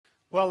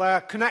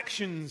Well,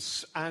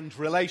 connections and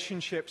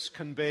relationships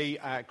can be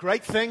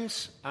great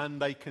things,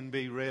 and they can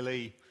be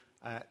really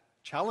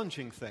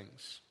challenging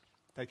things.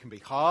 They can be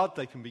hard,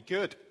 they can be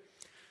good.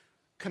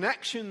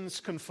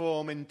 Connections can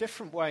form in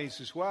different ways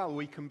as well.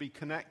 We can be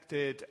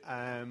connected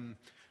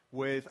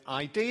with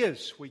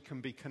ideas. We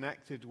can be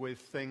connected with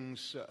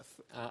things,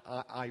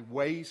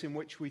 ways in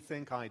which we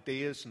think,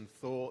 ideas and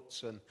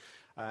thoughts. And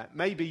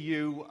maybe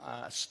you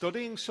are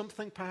studying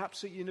something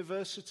perhaps at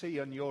university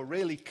and you're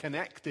really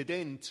connected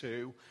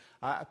into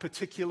a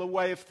particular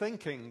way of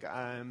thinking.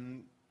 I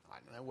don't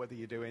know whether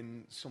you're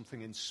doing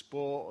something in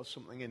sport or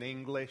something in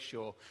English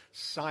or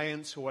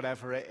science or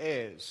whatever it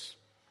is.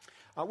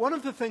 One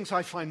of the things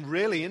I find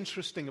really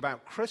interesting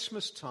about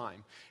Christmas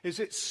time is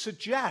it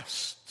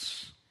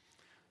suggests,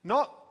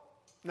 not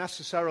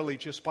necessarily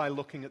just by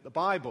looking at the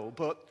Bible,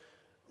 but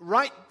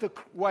right the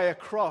way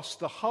across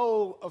the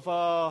whole of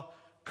our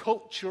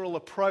cultural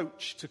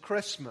approach to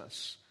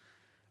Christmas,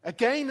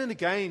 again and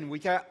again we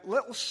get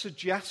little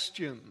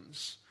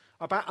suggestions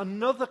about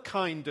another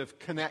kind of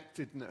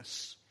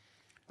connectedness.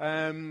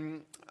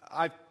 I'm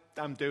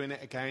doing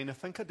it again. I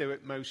think I do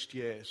it most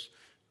years.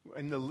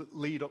 In the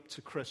lead up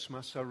to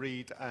Christmas, I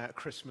read A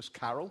Christmas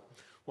Carol,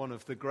 one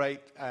of the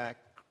great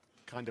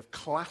kind of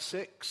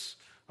classics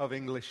of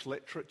English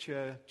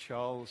literature.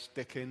 Charles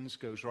Dickens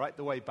goes right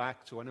the way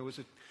back to when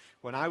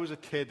I was a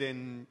kid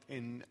in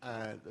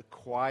the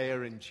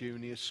choir in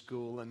junior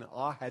school, and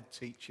our head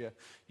teacher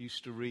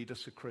used to read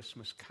us A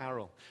Christmas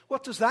Carol.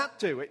 What does that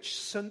do? It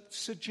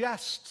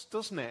suggests,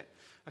 doesn't it,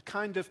 a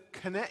kind of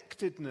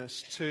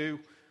connectedness to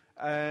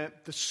the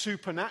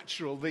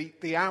supernatural,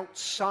 the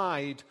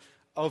outside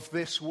of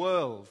this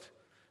world.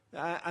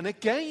 And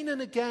again,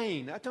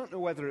 I don't know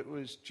whether it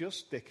was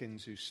just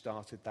Dickens who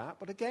started that,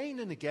 but again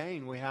and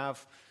again we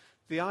have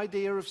the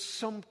idea of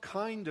some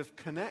kind of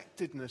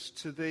connectedness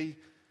to the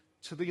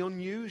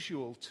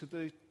unusual, to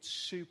the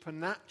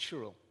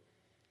supernatural.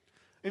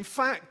 In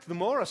fact, the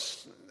more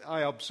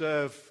I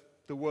observe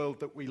the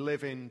world that we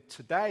live in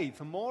today,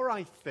 the more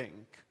I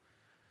think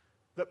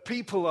that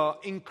people are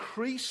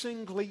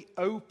increasingly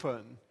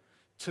open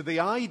to the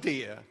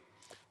idea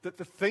that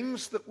the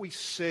things that we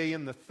see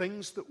and the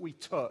things that we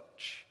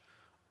touch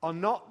are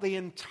not the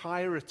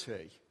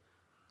entirety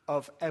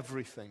of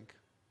everything.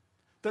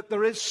 That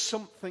there is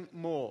something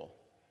more.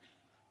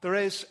 There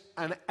is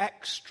an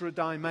extra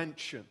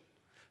dimension.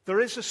 There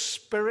is a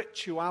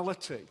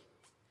spirituality.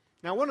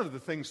 Now, one of the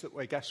things that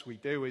I guess we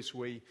do is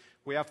we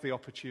have the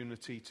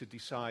opportunity to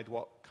decide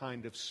what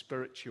kind of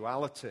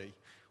spirituality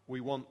we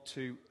want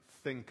to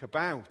think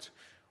about.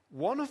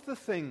 One of the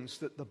things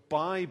that the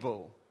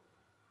Bible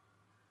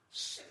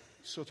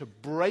sort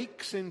of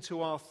breaks into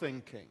our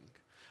thinking,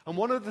 and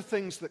one of the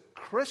things that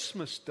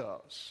Christmas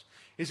does,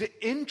 is it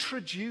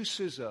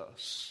introduces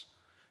us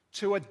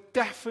to a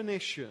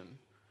definition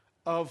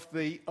of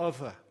the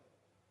other,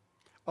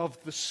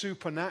 of the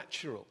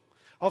supernatural,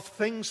 of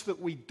things that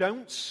we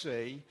don't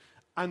see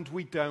and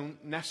we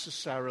don't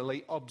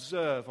necessarily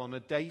observe on a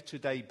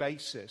day-to-day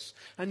basis.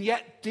 And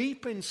yet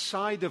deep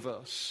inside of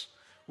us,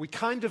 we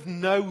kind of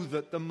know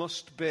that there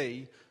must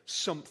be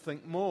something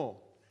more.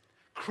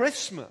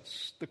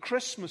 Christmas, the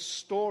Christmas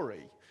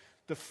story,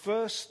 the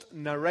first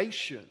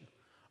narration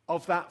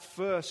of that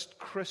first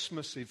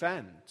Christmas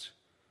event,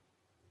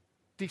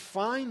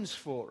 defines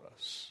for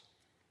us,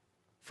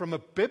 from a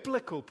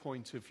biblical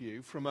point of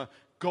view, from a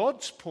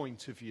God's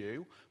point of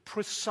view,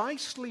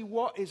 precisely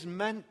what is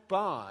meant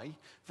by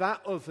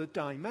that other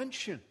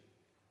dimension.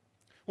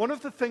 One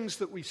of the things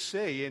that we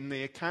see in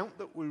the account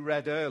that we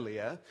read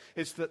earlier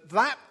is that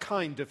that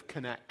kind of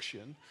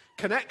connection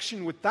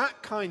with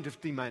that kind of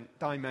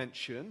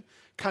dimension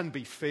can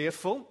be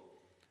fearful,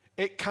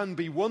 it can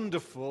be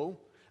wonderful,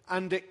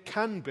 and it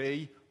can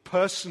be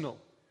personal.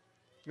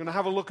 We're going to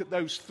have a look at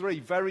those three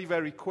very,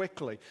 very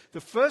quickly. The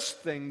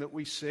first thing that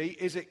we see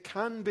is it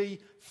can be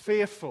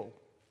fearful.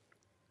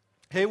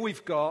 Here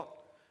we've got,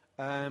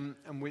 and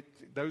with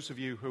those of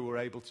you who were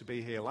able to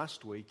be here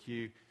last week,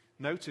 you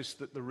notice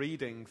that the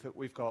reading that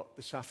we've got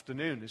this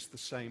afternoon is the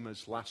same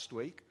as last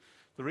week.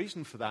 The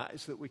reason for that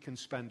is that we can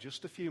spend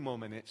just a few more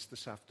minutes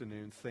this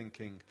afternoon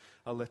thinking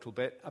a little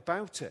bit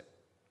about it.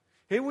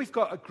 Here we've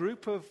got a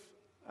group of,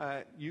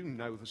 you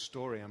know the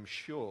story I'm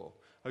sure,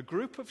 a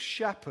group of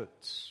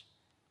shepherds,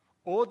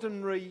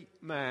 ordinary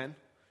men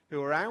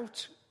who are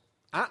out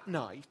at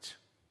night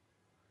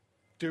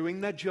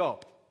doing their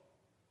job,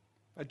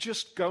 are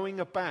just going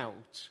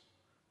about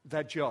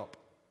their job,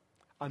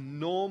 a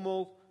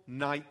normal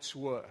night's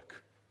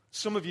work.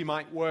 Some of you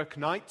might work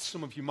nights,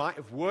 some of you might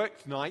have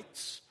worked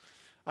nights,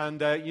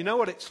 and you know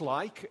what it's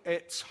like.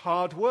 It's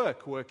hard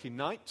work working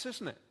nights,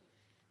 isn't it?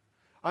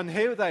 And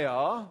here they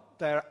are,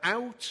 they're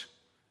out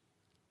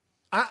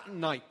at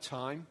night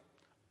time,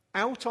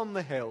 out on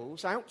the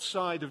hills,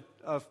 outside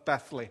of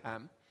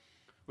Bethlehem,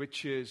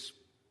 which is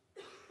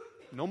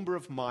a number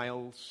of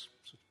miles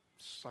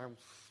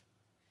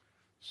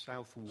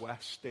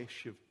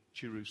southwest-ish of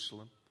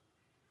Jerusalem.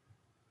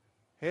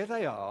 Here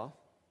they are,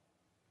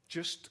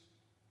 just,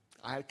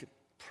 I could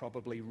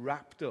probably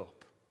wrapped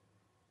up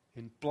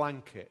in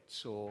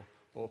blankets or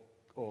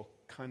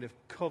kind of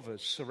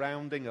covers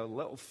surrounding a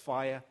little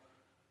fire,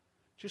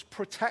 just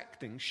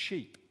protecting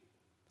sheep.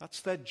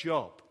 That's their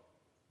job.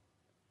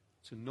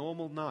 It's a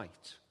normal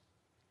night.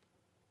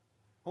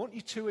 I want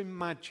you to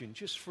imagine,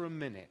 just for a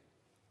minute,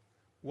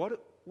 what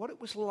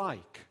it was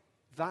like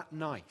that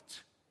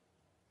night.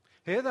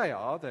 Here they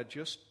are, they're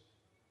just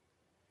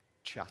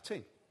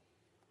chatting.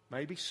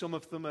 Maybe some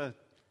of them are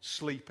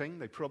sleeping.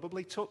 They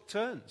probably took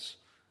turns.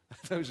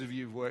 Those of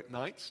you who've worked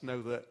nights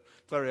know that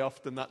very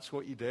often that's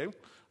what you do.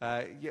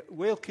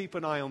 We'll keep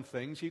an eye on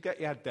things. You get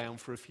your head down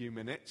for a few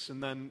minutes,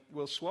 and then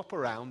we'll swap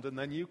around, and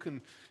then you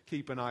can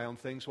keep an eye on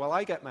things while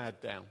I get my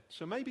head down.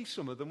 So maybe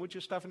some of them were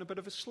just having a bit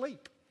of a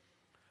sleep.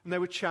 And they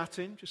were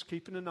chatting, just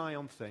keeping an eye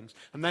on things.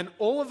 And then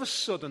all of a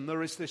sudden,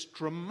 there is this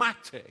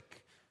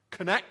dramatic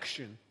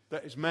connection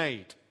that is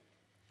made.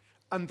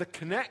 And the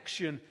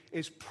connection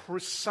is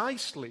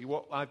precisely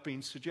what I've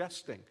been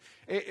suggesting.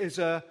 It is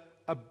a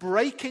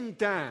breaking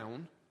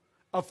down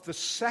of the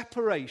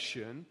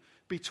separation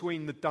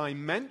between the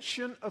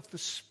dimension of the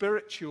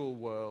spiritual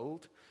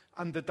world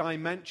and the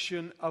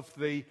dimension of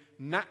the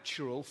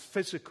natural,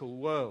 physical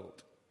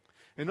world.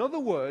 In other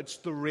words,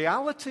 the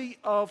reality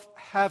of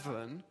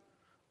heaven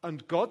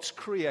and God's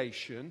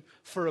creation,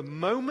 for a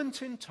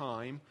moment in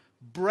time,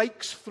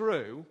 breaks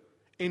through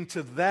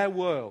into their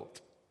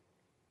world.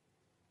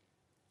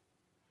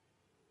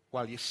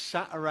 While you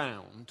sat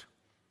around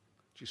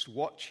just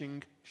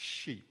watching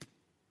sheep.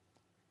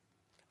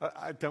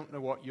 I don't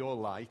know what you're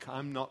like.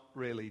 I'm not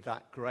really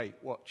that great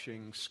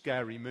watching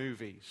scary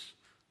movies.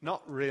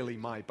 Not really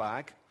my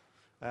bag.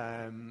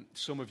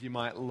 Some of you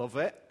might love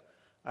it.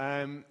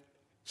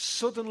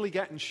 Suddenly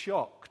getting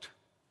shocked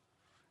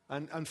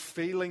and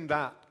feeling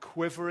that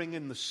quivering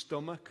in the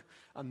stomach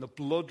and the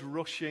blood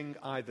rushing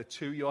either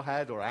to your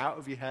head or out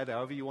of your head,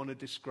 however you want to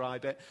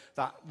describe it,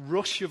 that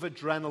rush of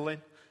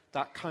adrenaline,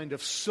 that kind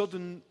of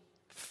sudden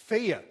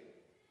fear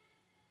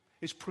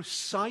is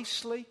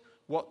precisely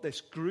what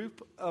this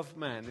group of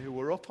men who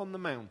were up on the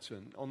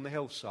mountain, on the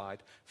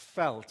hillside,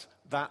 felt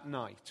that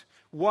night.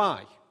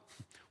 Why?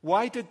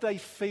 Why did they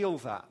feel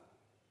that?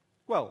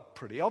 Well,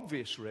 pretty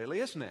obvious really,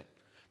 isn't it?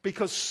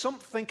 Because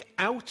something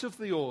out of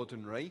the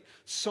ordinary,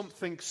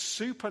 something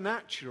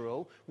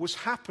supernatural was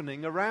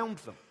happening around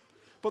them.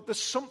 But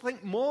there's something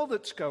more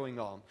that's going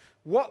on.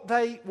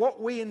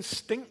 What we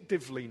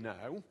instinctively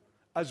know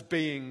as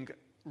being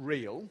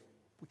real,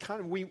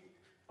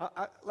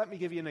 let me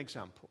give you an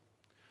example.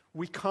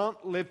 We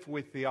can't live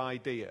with the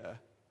idea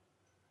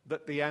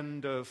that the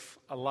end of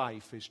a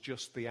life is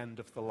just the end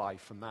of the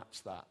life, and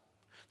that's that.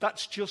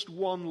 That's just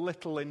one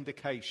little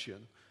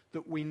indication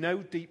that we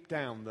know deep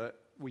down that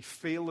we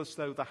feel as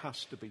though there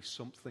has to be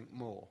something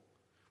more.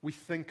 We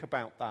think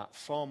about that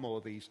far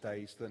more these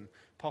days than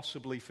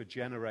possibly for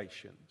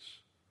generations.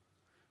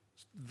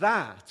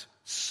 That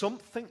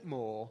something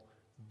more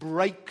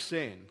breaks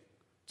in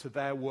to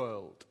their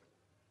world.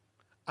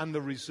 And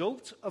the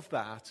result of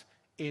that,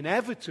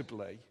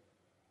 inevitably,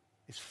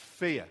 is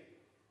fear.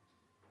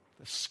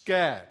 They're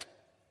scared.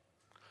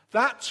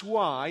 That's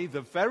why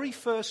the very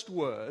first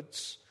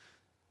words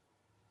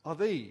are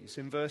these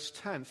in verse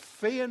 10.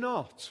 Fear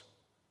not.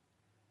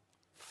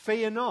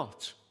 Fear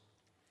not.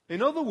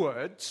 In other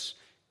words,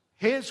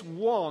 here's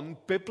one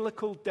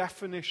biblical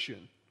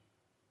definition.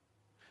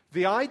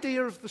 The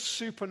idea of the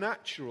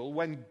supernatural,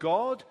 when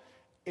God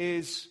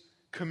is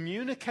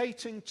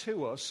communicating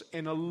to us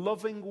in a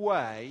loving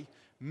way,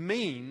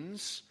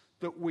 means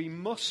that we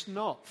must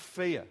not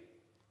fear.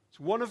 It's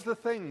one of the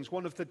things,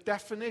 one of the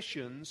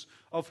definitions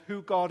of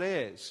who God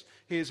is.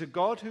 He is a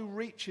God who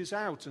reaches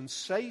out and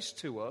says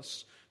to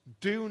us,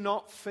 do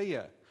not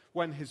fear.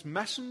 When his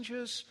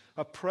messengers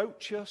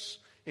approach us,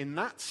 in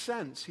that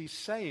sense, he's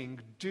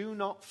saying, do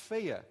not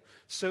fear.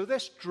 So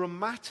this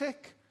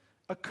dramatic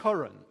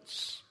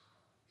occurrence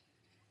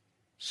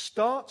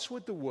starts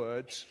with the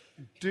words,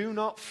 do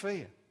not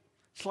fear.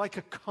 It's like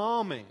a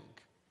calming.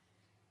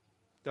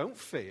 Don't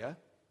fear.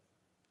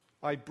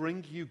 I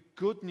bring you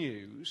good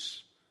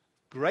news,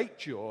 great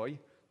joy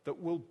that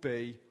will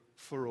be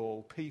for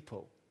all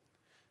people.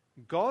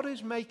 God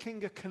is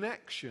making a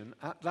connection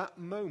at that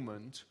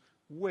moment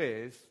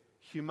with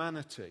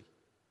humanity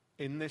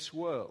in this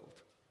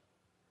world.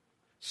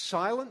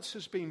 Silence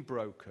has been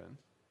broken,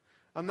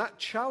 and that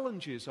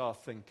challenges our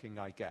thinking,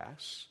 I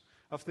guess,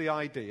 of the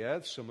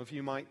idea, some of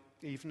you might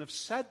even have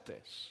said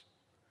this,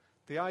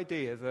 the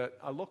idea that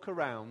I look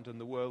around and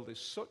the world is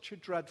such a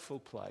dreadful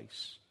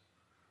place,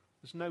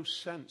 there's no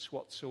sense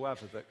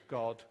whatsoever that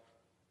God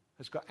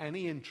has got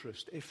any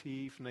interest, if he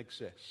even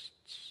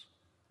exists.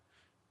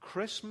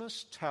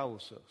 Christmas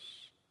tells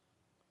us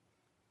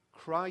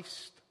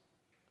Christ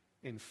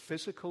in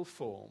physical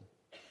form,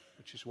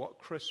 which is what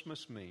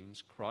Christmas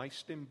means,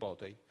 Christ in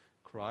body,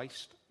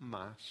 Christ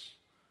mass,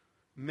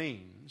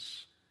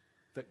 means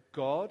that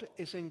God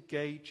is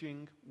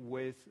engaging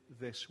with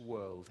this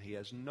world. He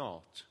has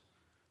not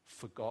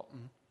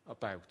forgotten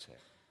about it.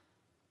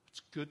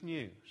 It's good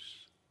news.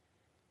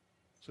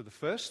 So the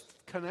first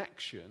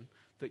connection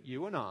that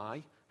you and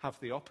I have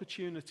the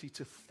opportunity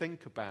to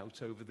think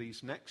about over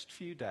these next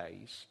few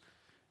days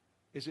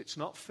is it's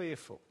not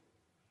fearful.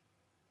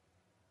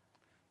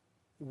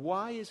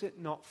 Why is it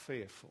not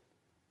fearful?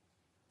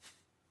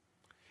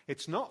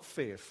 It's not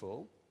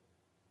fearful,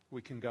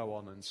 we can go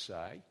on and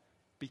say,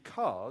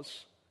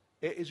 because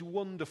it is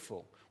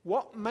wonderful.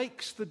 What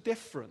makes the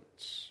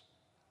difference?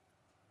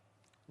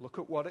 Look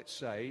at what it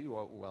says.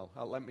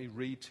 Let me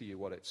read to you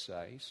what it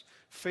says.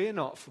 Fear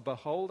not, for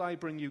behold, I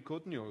bring you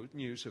good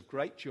news of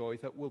great joy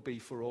that will be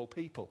for all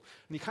people.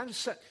 And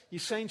you're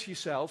saying to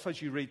yourself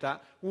as you read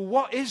that, well,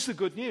 what is the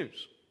good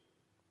news?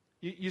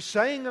 You're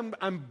saying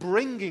I'm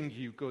bringing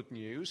you good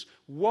news.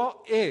 What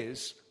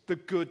is the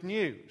good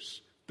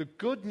news? The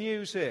good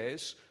news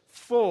is,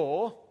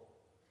 for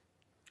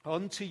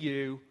unto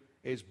you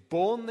is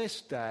born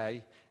this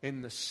day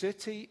in the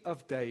city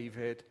of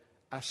David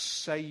a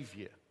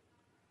Saviour,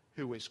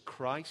 who is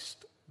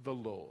Christ the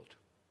Lord.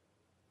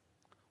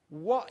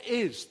 What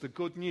is the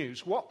good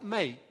news? What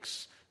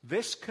makes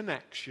this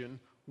connection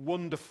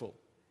wonderful?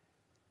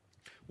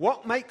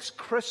 What makes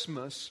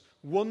Christmas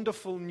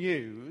wonderful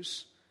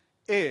news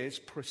is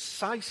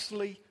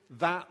precisely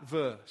that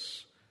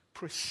verse,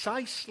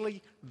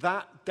 precisely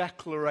that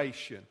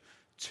declaration.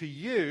 To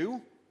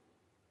you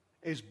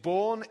is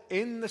born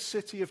in the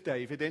city of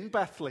David, in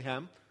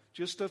Bethlehem,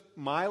 just a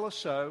mile or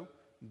so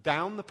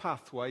down the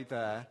pathway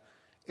there,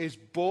 is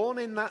born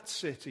in that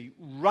city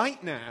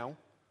right now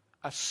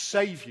a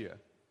Saviour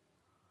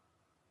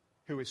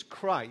who is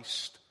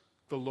Christ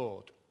the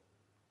Lord.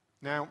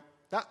 Now,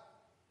 that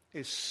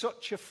is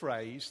such a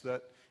phrase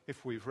that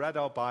if we've read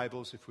our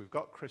Bibles, if we've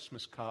got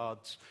Christmas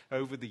cards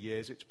over the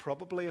years, it's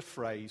probably a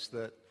phrase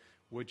that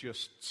we're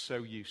just so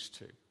used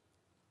to.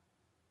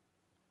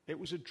 It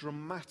was a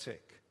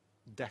dramatic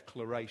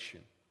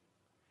declaration.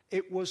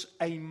 It was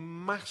a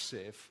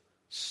massive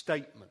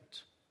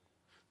statement.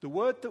 The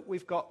word that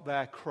we've got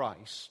there,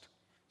 Christ,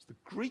 is the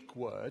Greek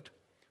word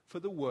for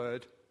the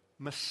word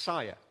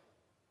Messiah,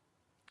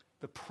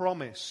 the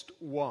promised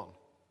one.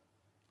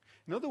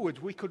 In other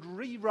words, we could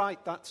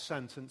rewrite that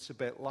sentence a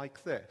bit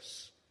like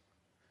this.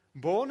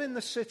 Born in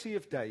the city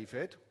of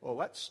David, or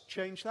let's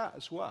change that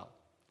as well.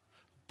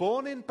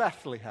 Born in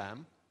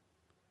Bethlehem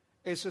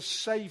is a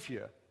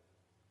Saviour,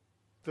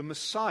 the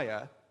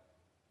Messiah,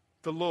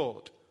 the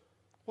Lord.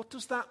 What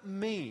does that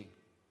mean?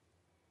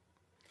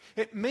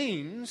 It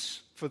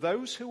means, for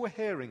those who are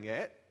hearing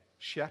it,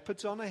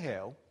 shepherds on a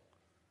hill,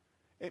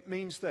 it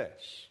means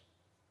this: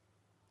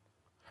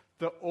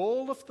 that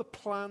all of the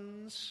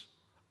plans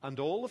and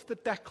all of the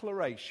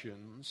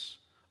declarations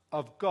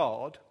of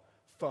God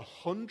for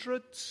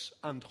hundreds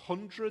and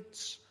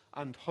hundreds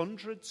and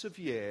hundreds of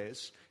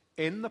years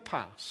in the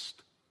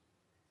past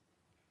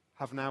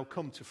have now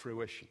come to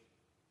fruition.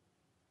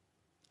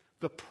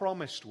 The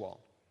promised one,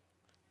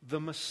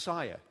 the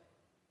Messiah.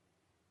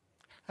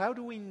 How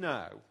do we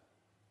know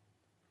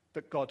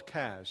that God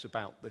cares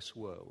about this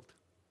world?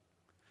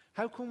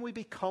 How can we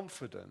be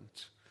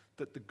confident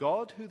that the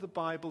God who the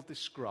Bible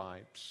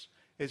describes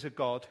is a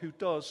God who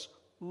does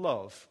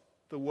love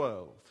the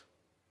world?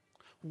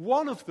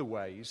 One of the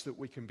ways that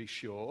we can be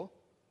sure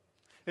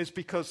is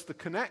because the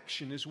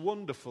connection is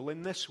wonderful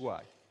in this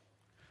way: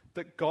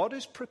 that God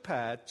is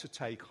prepared to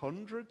take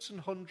hundreds and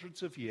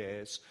hundreds of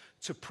years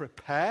to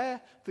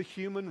prepare the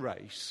human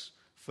race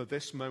for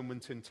this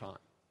moment in time.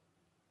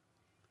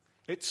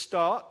 It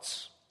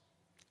starts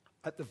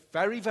at the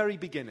very, very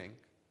beginning,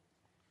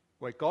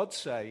 where God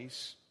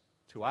says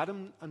to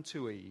Adam and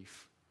to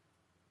Eve,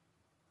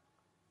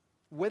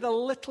 with a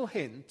little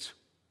hint,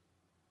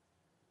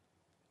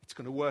 it's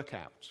going to work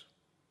out.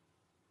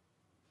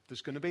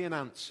 There's going to be an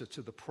answer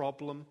to the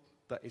problem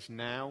that is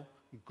now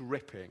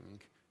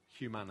gripping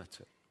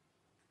humanity.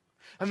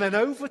 And then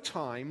over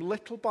time,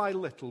 little by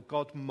little,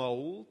 God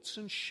molds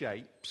and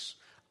shapes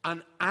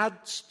and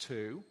adds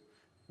to,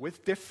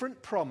 with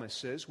different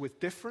promises, with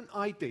different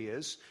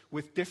ideas,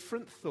 with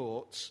different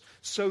thoughts,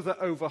 so that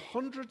over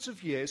hundreds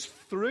of years,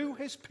 through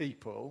his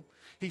people,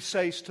 he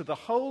says to the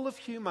whole of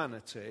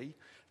humanity,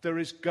 there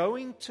is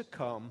going to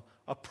come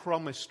a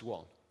promised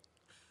one.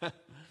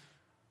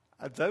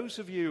 Those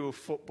of you who are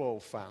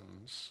football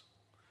fans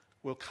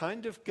will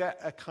kind of get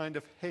a kind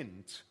of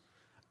hint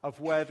of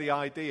where the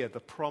idea, the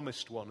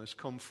promised one, has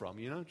come from.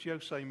 You know,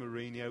 Jose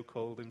Mourinho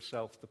called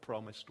himself the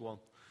promised one,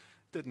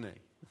 didn't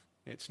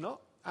he? It's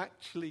not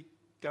actually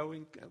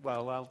going,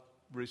 well, I'll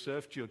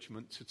reserve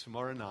judgment to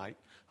tomorrow night.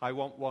 I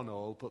want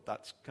 1-1, but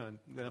that's kind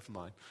of, never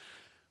mind.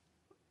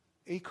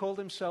 He called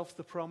himself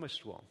the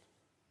promised one.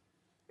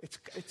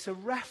 It's a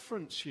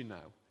reference, you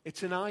know.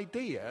 It's an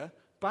idea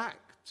back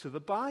to the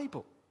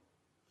Bible.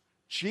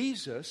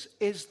 Jesus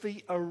is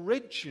the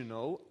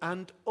original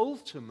and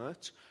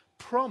ultimate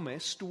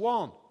promised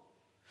one,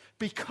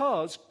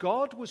 because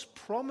God was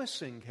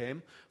promising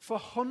him for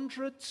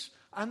hundreds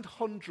and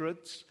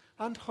hundreds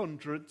and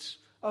hundreds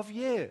of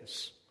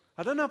years.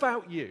 I don't know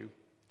about you,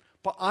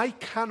 but I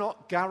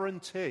cannot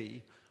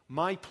guarantee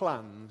my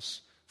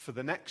plans for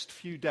the next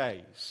few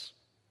days.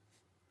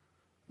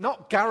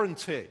 Not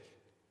guarantee.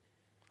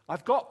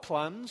 I've got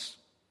plans.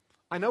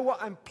 I know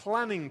what I'm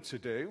planning to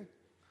do.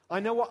 I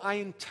know what I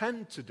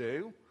intend to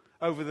do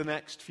over the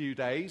next few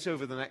days,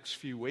 over the next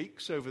few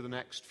weeks, over the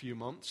next few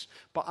months.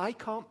 But I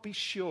can't be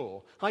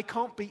sure. I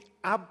can't be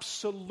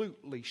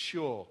absolutely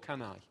sure,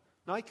 can I?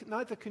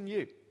 Neither can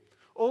you.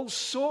 All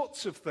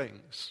sorts of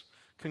things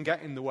can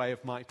get in the way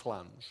of my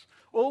plans.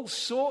 All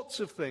sorts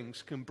of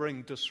things can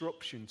bring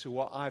disruption to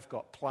what I've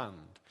got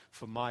planned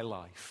for my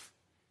life.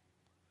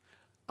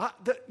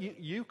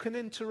 You can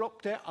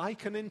interrupt it. I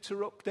can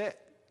interrupt it.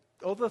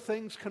 Other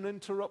things can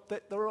interrupt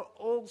it. There are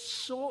all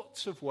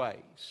sorts of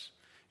ways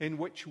in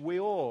which we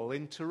all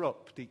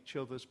interrupt each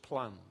other's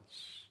plans.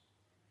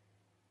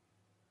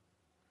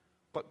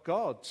 But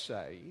God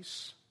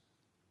says,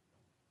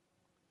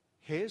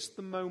 here's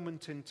the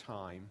moment in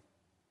time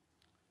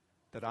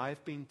that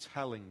I've been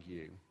telling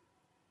you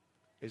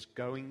is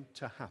going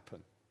to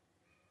happen.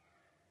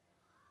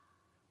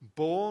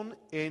 Born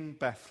in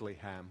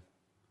Bethlehem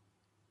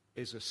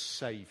is a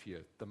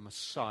Savior, the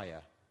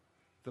Messiah,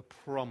 the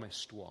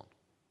promised one.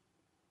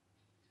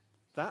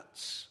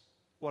 That's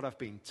what I've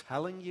been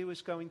telling you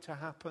is going to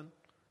happen.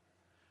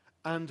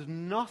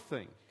 And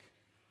nothing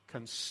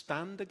can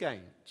stand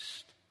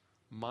against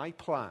my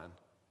plan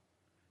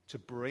to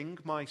bring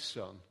my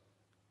son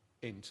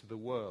into the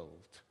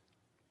world.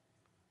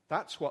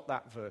 That's what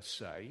that verse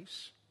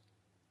says.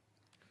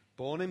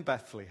 Born in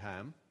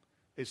Bethlehem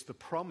is the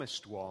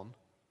promised one,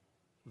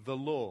 the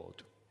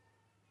Lord.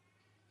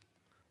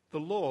 The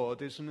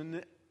Lord is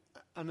an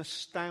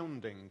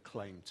astounding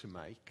claim to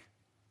make.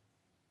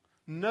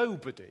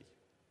 Nobody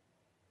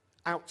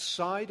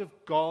outside of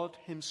God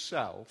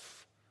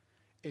himself,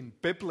 in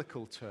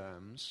biblical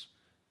terms,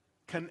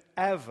 can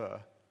ever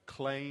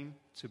claim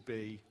to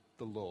be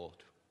the Lord.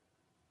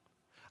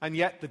 And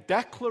yet the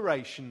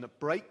declaration that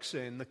breaks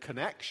in, the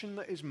connection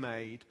that is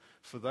made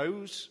for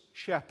those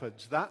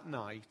shepherds that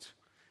night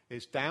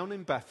is down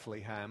in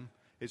Bethlehem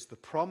is the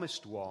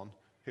promised one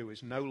who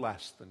is no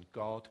less than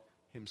God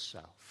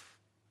himself.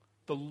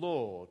 The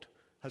Lord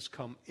has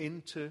come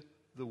into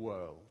the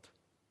world.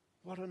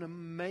 What an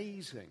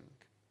amazing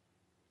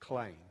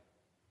claim.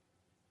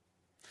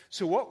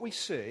 So what we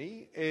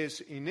see is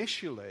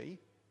initially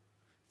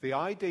the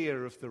idea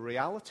of the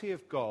reality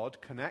of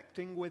God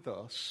connecting with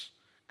us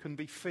can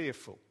be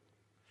fearful.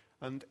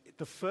 And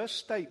the first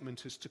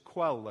statement is to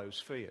quell those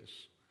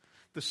fears.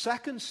 The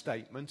second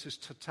statement is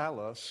to tell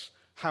us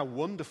how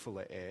wonderful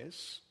it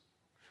is.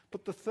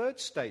 But the third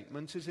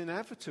statement is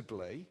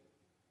inevitably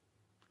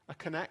a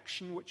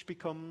connection which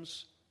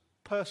becomes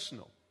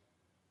personal.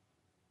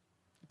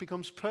 It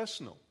becomes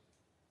personal.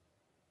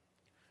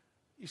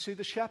 You see,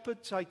 the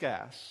shepherds, I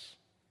guess,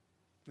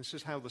 this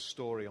is how the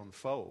story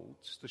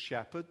unfolds. The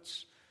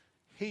shepherds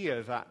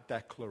hear that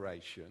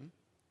declaration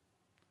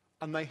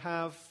and they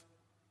have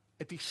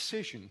a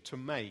decision to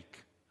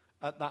make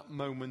at that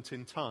moment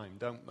in time,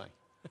 don't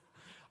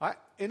they?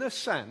 In a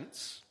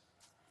sense,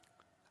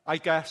 I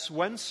guess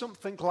when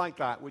something like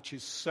that, which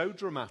is so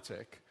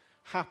dramatic,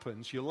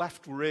 happens, you're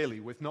left really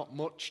with not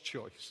much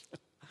choice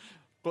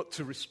but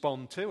to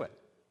respond to it.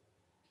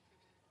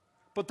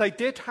 But they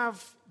did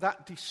have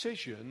that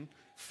decision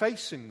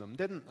facing them,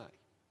 didn't they?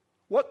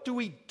 What do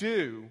we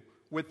do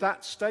with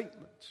that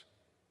statement?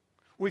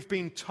 We've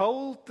been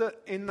told that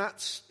in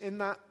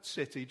that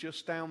city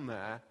just down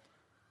there,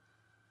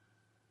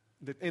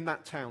 in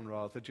that town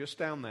rather, just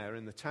down there,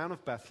 in the town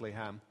of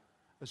Bethlehem,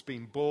 has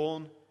been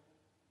born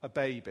a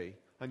baby,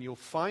 and you'll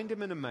find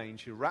him in a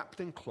manger wrapped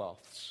in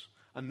cloths,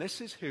 and this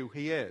is who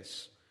he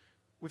is.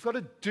 We've got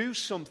to do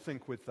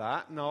something with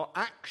that, and our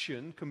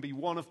action can be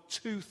one of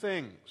two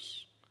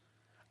things.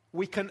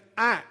 We can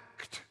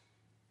act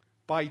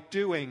by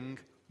doing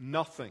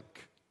nothing.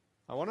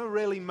 I want to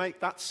really make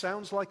that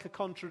sounds like a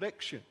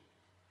contradiction,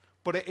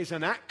 but it is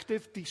an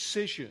active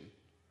decision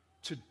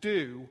to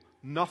do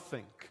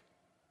nothing.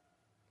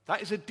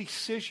 That is a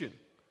decision.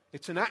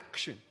 It's an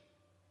action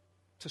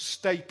to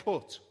stay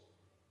put.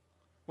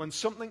 When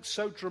something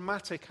so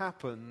dramatic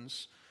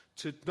happens,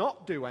 to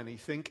not do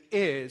anything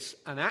is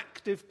an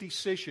active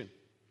decision.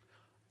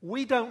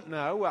 We don't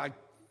know. I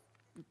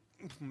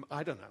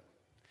don't know.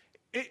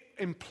 It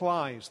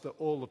implies that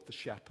all of the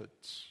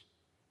shepherds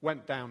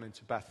went down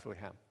into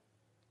Bethlehem.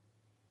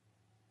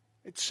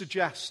 It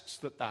suggests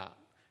that.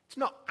 It's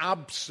not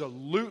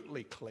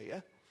absolutely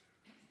clear.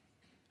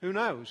 Who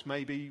knows?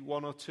 Maybe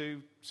one or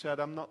two said,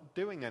 I'm not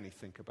doing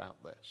anything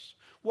about this.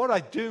 What I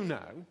do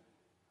know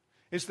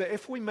is that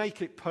if we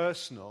make it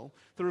personal,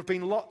 there have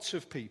been lots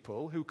of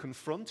people who,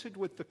 confronted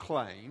with the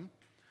claim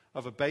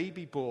of a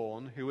baby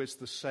born who is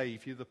the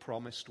Savior, the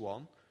promised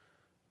one,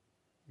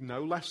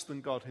 no less than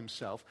God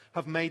himself,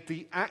 have made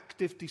the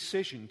active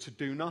decision to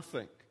do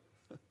nothing,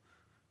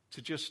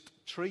 to just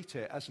treat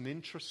it as an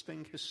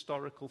interesting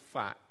historical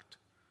fact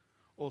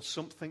or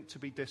something to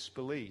be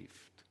disbelieved.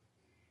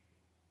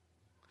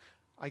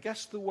 I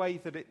guess the way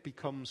that it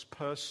becomes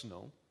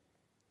personal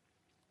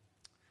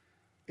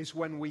is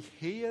when we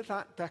hear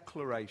that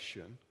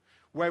declaration,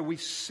 where we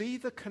see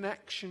the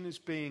connection is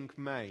being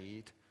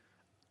made,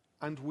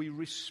 and we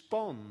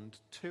respond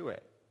to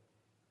it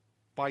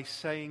by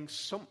saying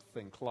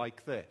something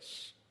like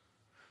this.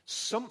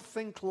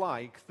 Something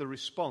like the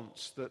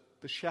response that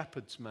the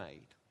shepherds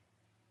made.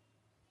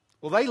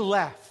 Well, they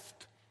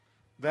left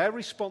their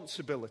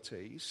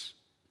responsibilities,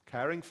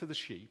 caring for the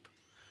sheep.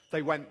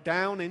 They went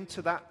down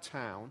into that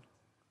town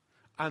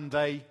and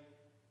they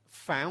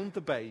found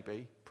the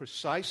baby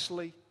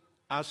precisely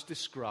as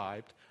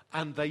described,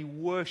 and they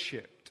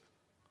worshipped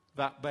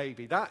that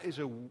baby. That is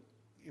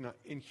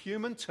in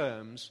human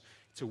terms,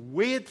 it's a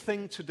weird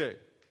thing to do,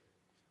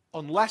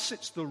 unless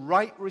it's the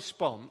right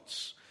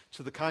response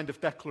to the kind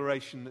of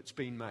declaration that's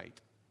been made.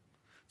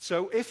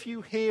 So if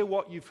you hear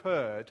what you've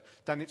heard,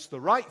 then it's the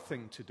right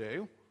thing to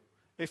do.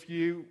 If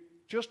you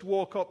just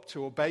walk up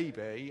to a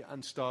baby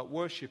and start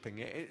worshipping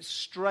it, it's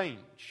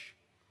strange.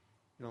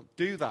 You don't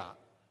do that.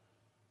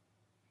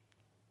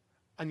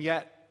 And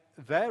yet,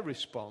 their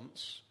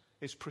response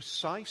is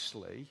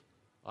precisely,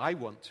 I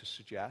want to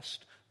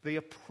suggest, the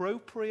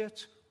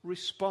appropriate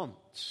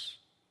response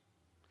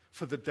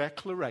for the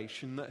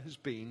declaration that has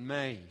been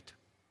made.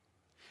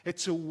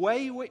 It's a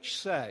way which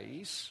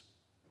says,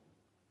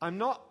 I'm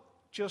not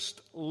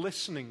just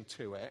listening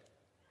to it,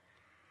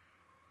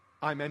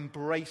 I'm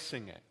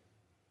embracing it.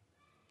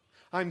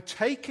 I'm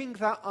taking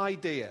that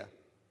idea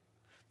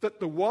that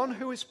the one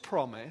who is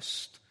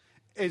promised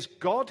is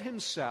God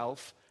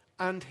himself,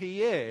 and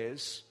he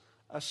is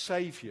a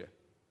Savior.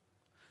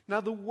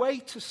 Now, the way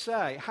to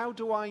say, how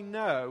do I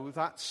know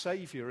that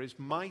Savior is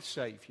my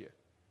Savior?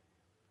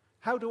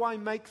 How do I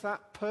make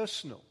that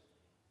personal?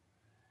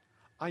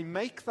 I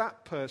make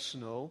that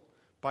personal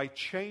by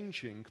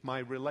changing my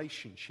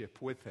relationship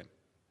with him.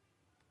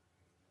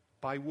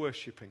 By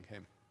worshipping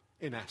him,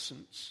 in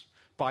essence.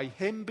 By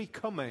him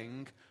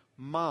becoming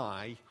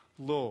my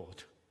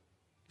Lord.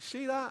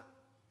 See that?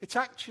 It's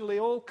actually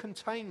all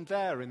contained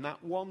there in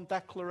that one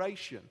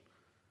declaration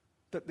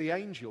that the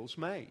angels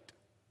made.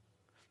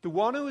 The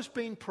one who has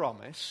been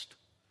promised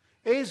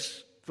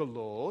is the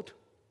Lord,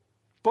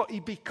 but he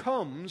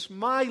becomes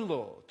my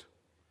Lord.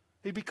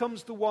 He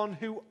becomes the one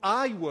who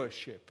I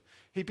worship.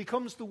 He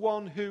becomes the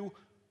one who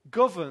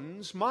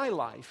governs my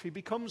life. He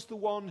becomes the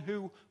one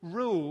who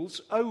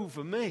rules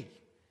over me.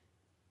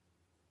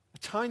 A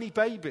tiny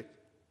baby.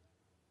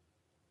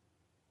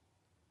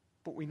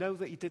 But we know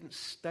that he didn't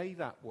stay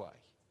that way.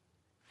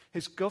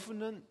 His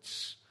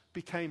governance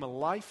became a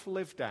life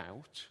lived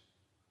out,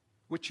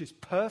 which is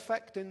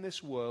perfect in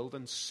this world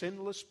and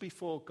sinless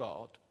before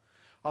God.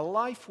 A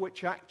life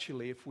which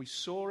actually, if we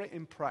saw it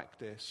in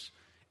practice,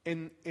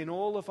 in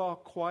all of our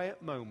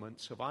quiet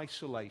moments of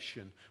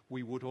isolation,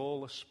 we would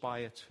all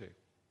aspire to.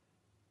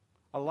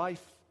 A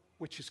life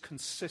which is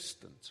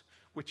consistent,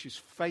 which is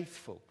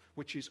faithful,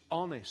 which is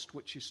honest,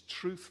 which is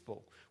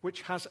truthful,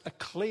 which has a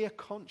clear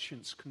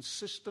conscience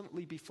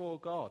consistently before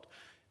God.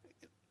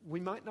 We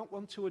might not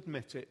want to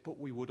admit it, but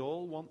we would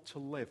all want to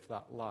live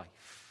that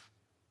life.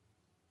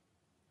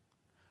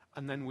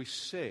 And then we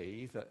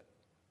see that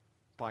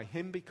by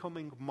him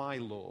becoming my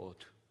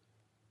Lord,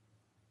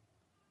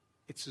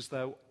 it's as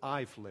though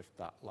I've lived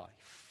that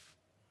life.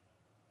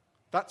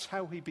 That's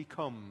how he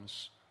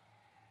becomes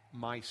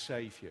my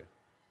Savior.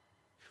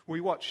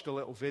 We watched a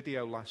little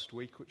video last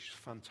week, which is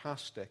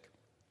fantastic.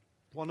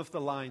 One of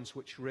the lines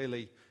which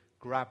really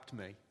grabbed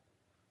me,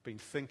 been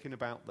thinking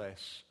about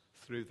this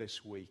through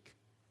this week.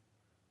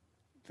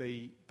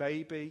 The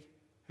baby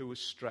who was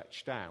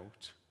stretched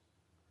out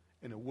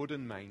in a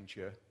wooden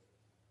manger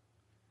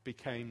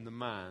became the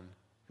man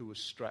who was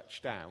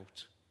stretched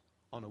out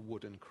on a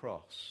wooden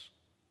cross.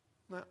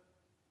 That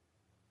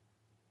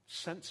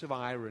sense of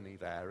irony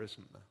there,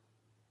 isn't there?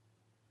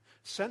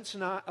 Sense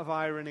of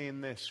irony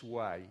in this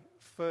way.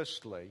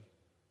 Firstly,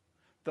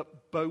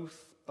 that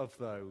both of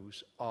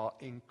those are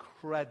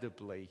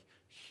incredibly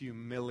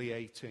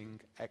humiliating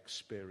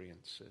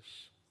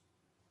experiences.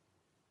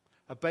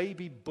 A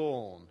baby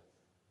born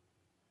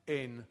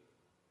in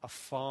a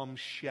farm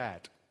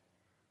shed.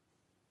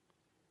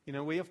 You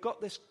know, we have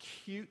got this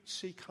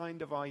cutesy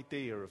kind of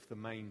idea of the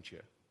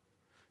manger.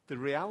 The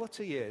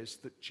reality is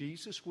that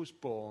Jesus was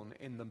born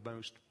in the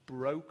most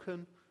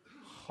broken,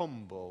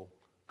 humble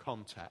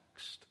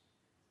context.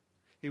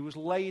 He was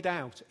laid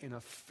out in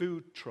a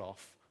food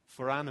trough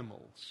for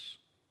animals.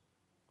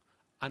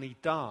 And he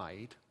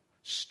died,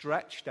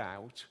 stretched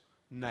out,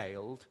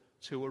 nailed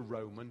to a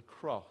Roman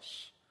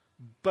cross.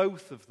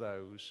 Both of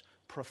those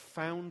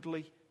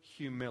profoundly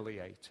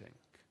humiliating.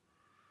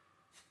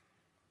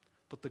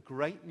 But the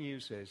great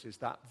news is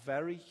that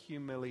very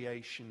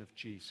humiliation of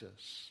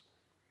Jesus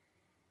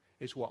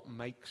is what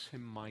makes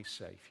him my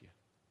Savior.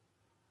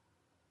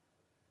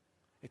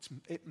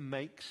 It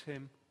makes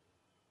him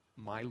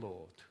my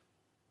Lord.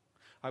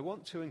 I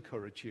want to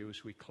encourage you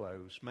as we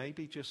close,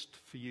 maybe just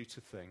for you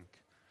to think,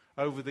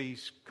 over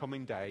these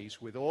coming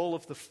days, with all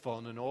of the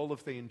fun and all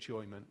of the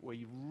enjoyment,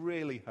 we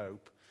really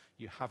hope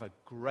you have a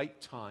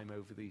great time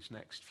over these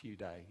next few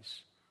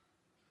days.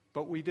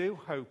 But we do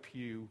hope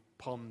you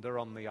ponder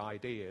on the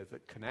idea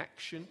that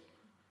connection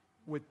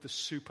with the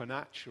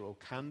supernatural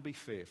can be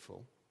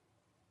fearful,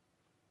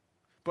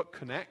 but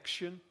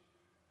connection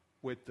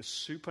with the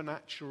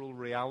supernatural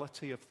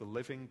reality of the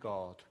living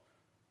God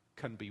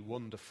can be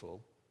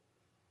wonderful,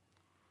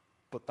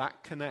 but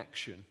that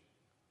connection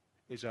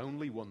is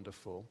only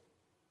wonderful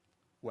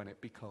when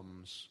it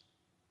becomes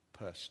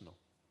personal.